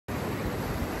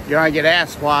You know, I get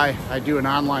asked why I do an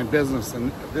online business,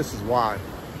 and this is why.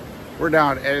 We're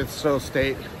down at Edisto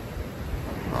State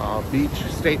Park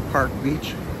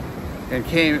Beach, and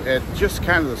came at just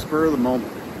kind of the spur of the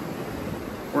moment.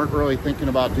 Weren't really thinking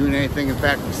about doing anything. In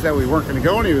fact, we said we weren't going to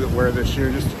go anywhere this year,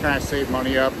 just to kind of save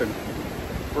money up, and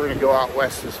we're going to go out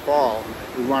west this fall.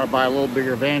 We want to buy a little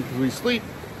bigger van because we sleep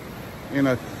in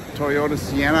a Toyota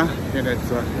Sienna, and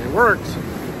it works,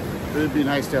 but it'd be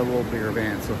nice to have a little bigger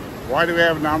van. So why do we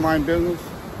have an online business?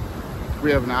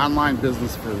 We have an online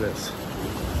business for this.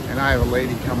 And I have a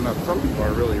lady coming up. Some people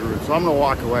are really rude, so I'm gonna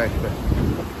walk away. But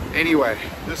anyway,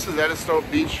 this is Edisto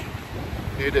Beach.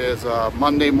 It is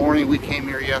Monday morning. We came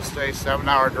here yesterday,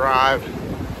 7-hour drive.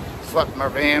 Slept in our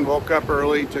van, woke up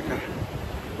early, took an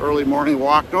early morning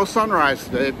walk. No sunrise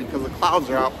today because the clouds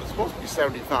are out. It's supposed to be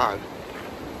 75.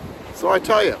 So I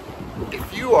tell you,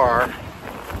 if you are,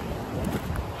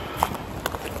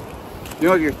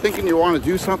 you're thinking you want to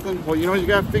do something, well, you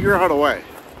got to figure out a way.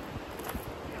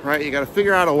 Right? You got to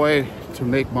figure out a way to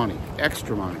make money,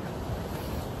 extra money.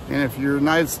 And if you're in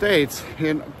the United States,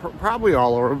 and probably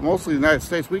all over, mostly the United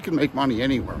States, we can make money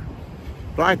anywhere.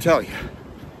 But I tell you,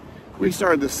 we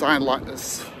started this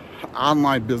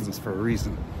online business for a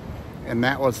reason, and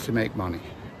that was to make money.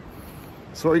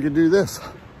 So you could do this.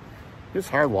 It's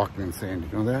hard walking in sand,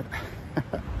 you know that?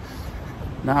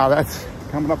 Now that's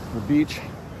coming up to the beach.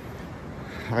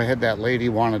 I had that lady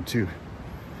wanted to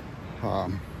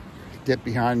get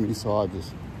behind me, so I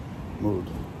just moved.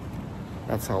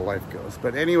 That's how life goes.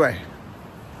 But anyway,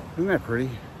 isn't that pretty?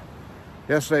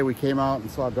 Yesterday we came out and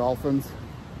saw dolphins,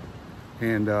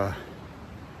 and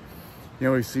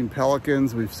we've seen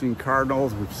pelicans, we've seen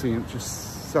cardinals, we've seen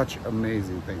just such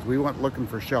amazing things. We went looking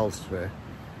for shells today.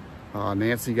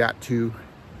 Nancy got 2.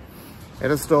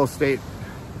 Edisto State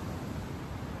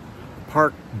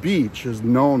Park Beach is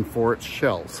known for its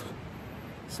shells.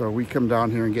 So we come down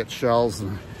here and get shells,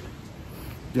 and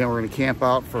we're going to camp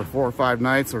out for 4 or 5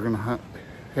 nights. We're going to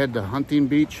head to Hunting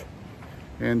Beach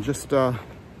and just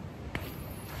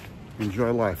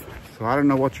enjoy life. So I don't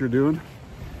know what you're doing.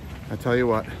 I tell you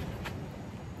what,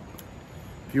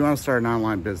 if you want to start an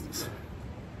online business,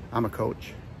 I'm a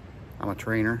coach, I'm a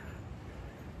trainer.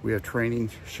 We have training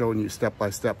showing you step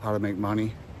by step how to make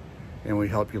money, and we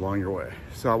help you along your way.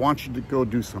 So I want you to go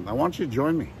do something. I want you to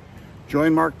join me.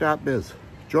 Join mark.biz.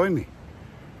 Join me.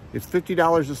 It's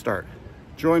 $50 to start.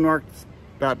 Join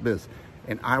mark.biz,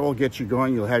 and I will get you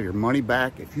going. You'll have your money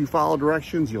back. If you follow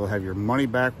directions, you'll have your money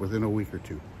back within a week or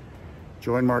 2.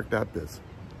 Join mark.biz.